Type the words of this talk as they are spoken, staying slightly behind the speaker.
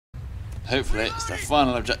hopefully it's the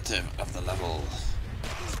final objective of the level.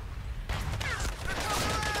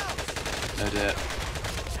 Oh dear.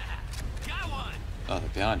 Oh, they're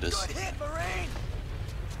behind us.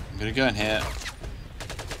 I'm gonna go in here.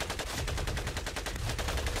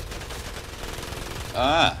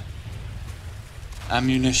 Ah!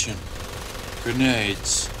 Ammunition.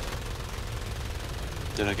 Grenades.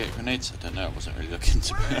 Did I get grenades? I don't know, I wasn't really looking,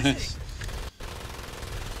 to be honest.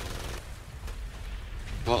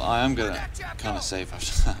 Well, I am gonna kind of save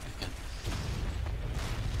after that again.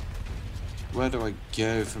 Where do I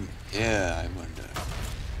go from here, I wonder?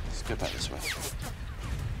 Let's go back this way.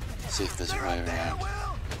 See if there's a way around.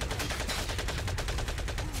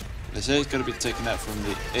 They say it's got to be taken out from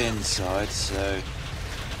the inside, so...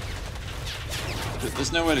 But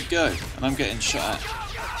there's nowhere to go, and I'm getting shot at.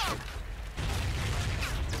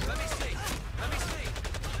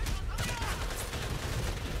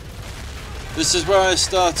 This is where I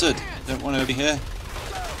started. Don't want to be here.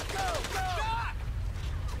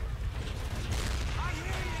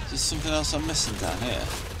 Is there something else I'm missing down here?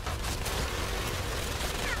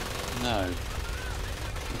 No.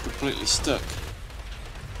 I'm completely stuck.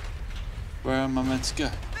 Where am I meant to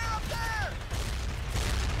go?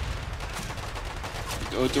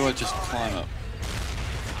 Or do I just climb up?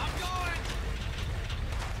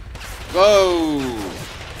 Whoa!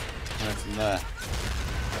 Coming from there.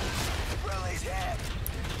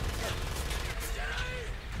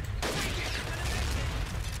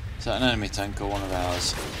 Is that an enemy tank or one of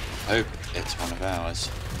ours? I hope it's one of ours.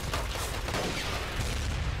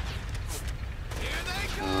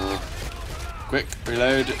 Quick,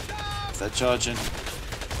 reload. They're charging.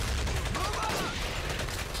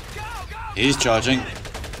 He's charging,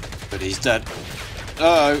 but he's dead.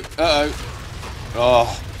 Uh-oh, uh-oh.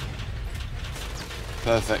 Oh.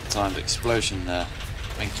 Perfect timed explosion there.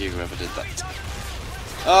 Thank you, whoever did that.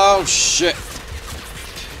 Oh, shit.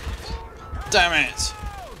 Damn it.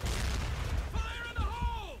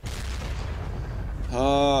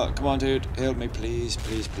 Oh, come on, dude. Heal me, please,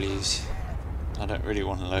 please, please. I don't really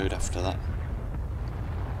want to load after that.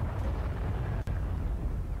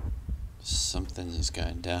 Something's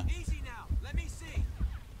going down.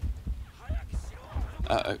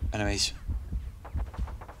 Uh-oh, enemies.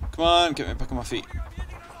 Come on, get me back on my feet.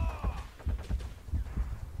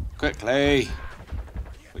 Quickly!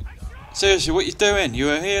 Wait, seriously, what are you doing? You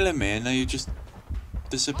were healing me and now you just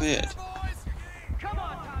disappeared.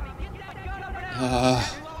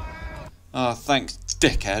 Oh, thanks,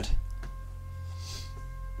 dickhead.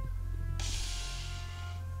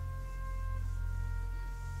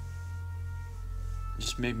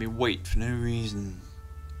 Just made me wait for no reason.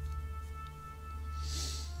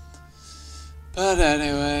 But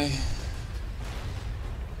anyway.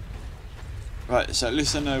 Right, so at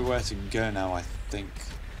least I know where to go now, I think.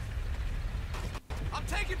 I'm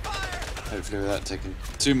taking fire. Hopefully without taking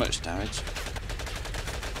too much damage.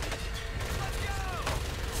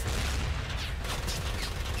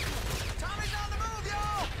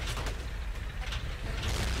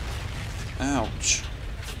 Ouch.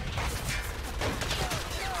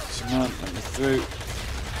 Come on, let me through.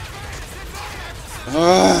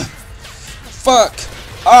 Fuck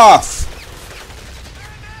off!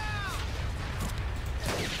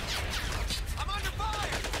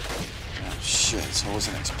 Oh shit, I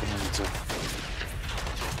wasn't expecting to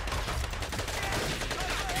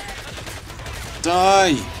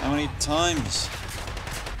die! How many times?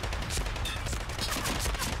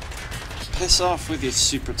 Piss off with your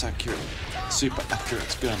super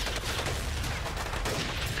accurate gun.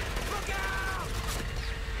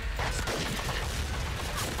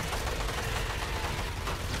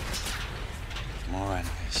 More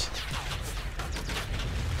enemies.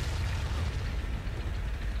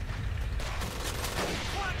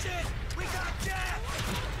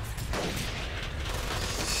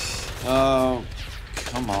 Oh,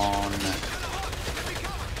 come on.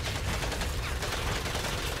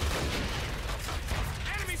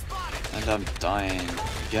 And I'm dying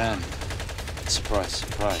again. Surprise,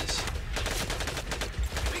 surprise.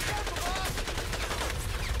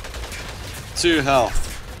 2 health.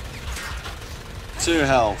 2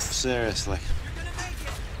 health, seriously.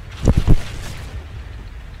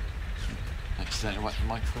 Accidentally whacked the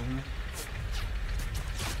microphone.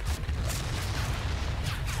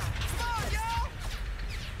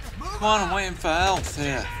 Come on, I'm waiting for health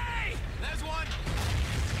here.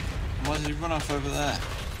 Why did he run off over there?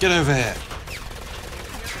 Get over here!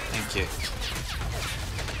 Thank you.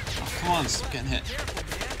 Oh, come on, stop getting hit.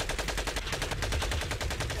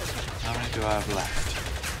 How many do I have left?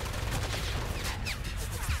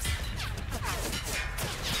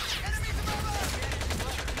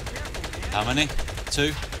 How many?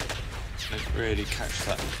 2? Don't really catch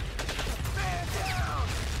that.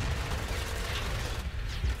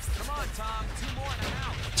 Come on, Tom. 2 more and I'm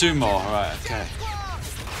out. 2 more, right, okay.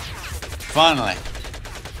 Finally.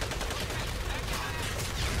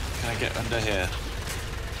 Can I get under here?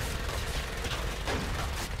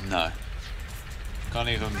 No. Can't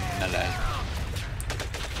even melee.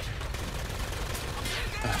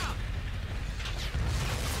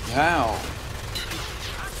 Ow!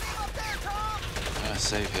 I'm gonna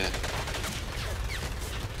save here.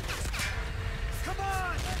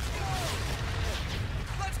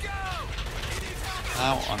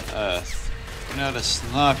 How on earth? You know the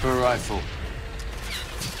sniper rifle.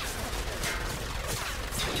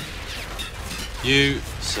 You,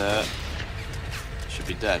 sir, should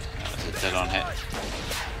be dead. That was a dead on hit.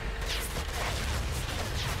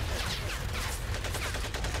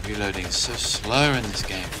 Reloading is so slow in this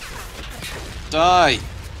game. Die!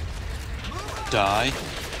 Die.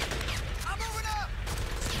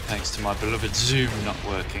 Thanks to my beloved zoom not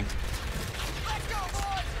working.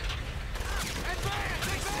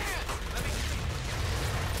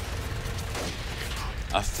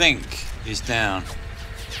 I think he's down.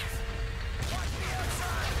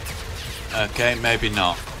 Okay, maybe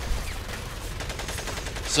not.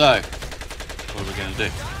 So, what are we going to do?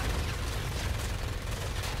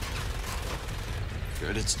 Get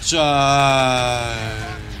ready to charge.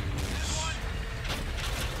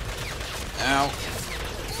 Ow.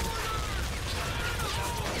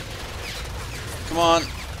 Come on,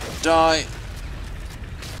 die.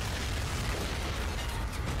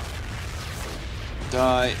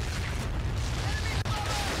 Die.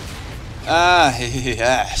 Ah,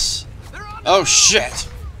 yes. Oh shit!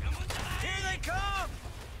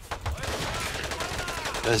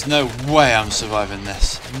 There's no way I'm surviving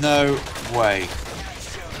this. No way.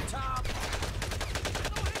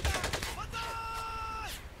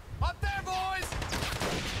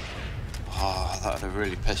 Oh, that would have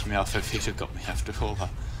really pissed me off if he'd have got me after all that.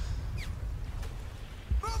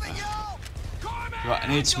 Right, I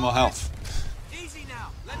need some more health. Easy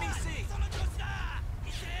now. Let me see.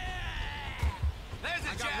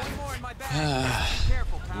 I got one more in my bag.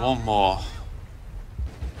 Careful, pal. One more.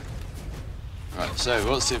 Right, so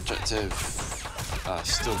what's the objective?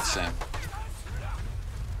 Still the same.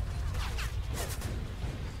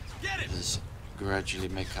 Just gradually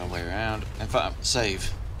make our way around. In fact,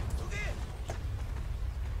 save.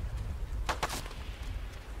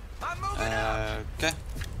 Okay.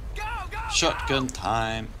 Shotgun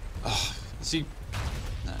time. Oh, is he?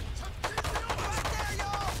 No.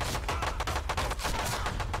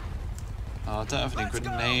 Oh, I don't have any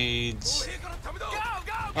grenades.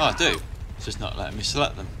 Oh, I do. It's just not letting me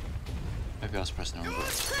select them. Maybe I was pressing the wrong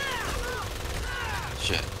button.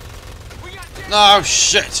 Shit. No,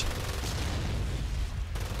 shit!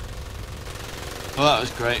 Well, that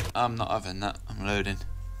was great. I'm not having that. I'm loading.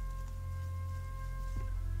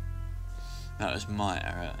 That was my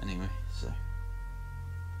error anyway, so.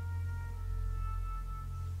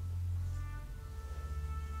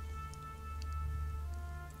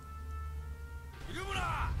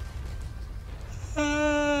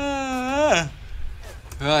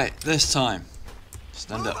 Right, this time.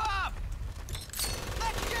 Stand up.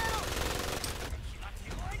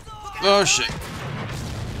 Oh shit.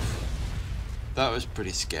 That was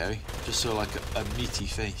pretty scary. Just saw like a meaty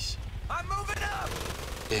face.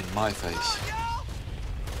 In my face.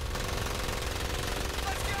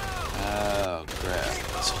 Oh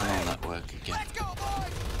crap. Let's turn on that work again.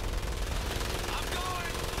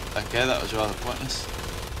 Okay, that was rather pointless.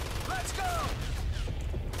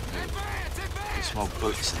 There's more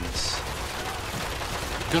bullets in this.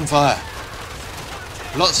 Gunfire!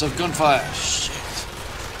 Lots of gunfire! Shit!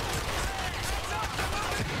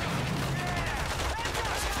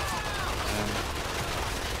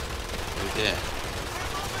 Oh dear.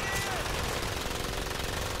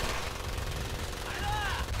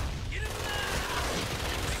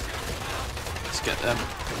 Let's get them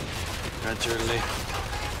gradually.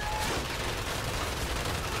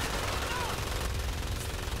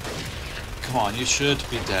 Come on, you should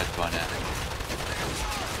be dead by now.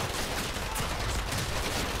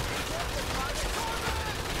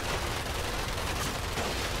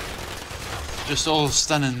 Just all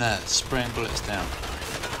standing there, spraying bullets down.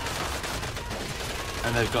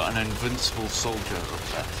 And they've got an invincible soldier up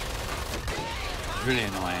there. Really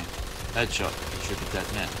annoying. Headshot, you should be dead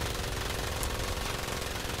now.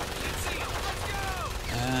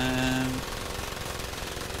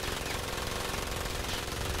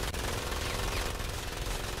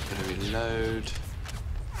 Gonna reload.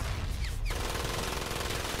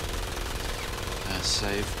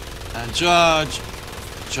 Save. And charge!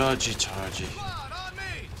 Chargey, chargey.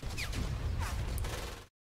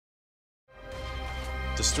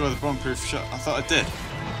 Destroy the bomb-proof shot. I thought I did.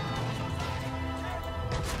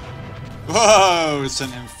 Whoa! It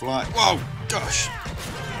sent him flying. Whoa! Gosh!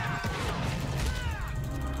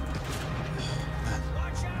 Man.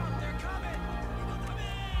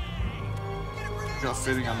 I've got a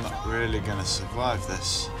feeling I'm not really going to survive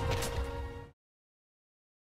this.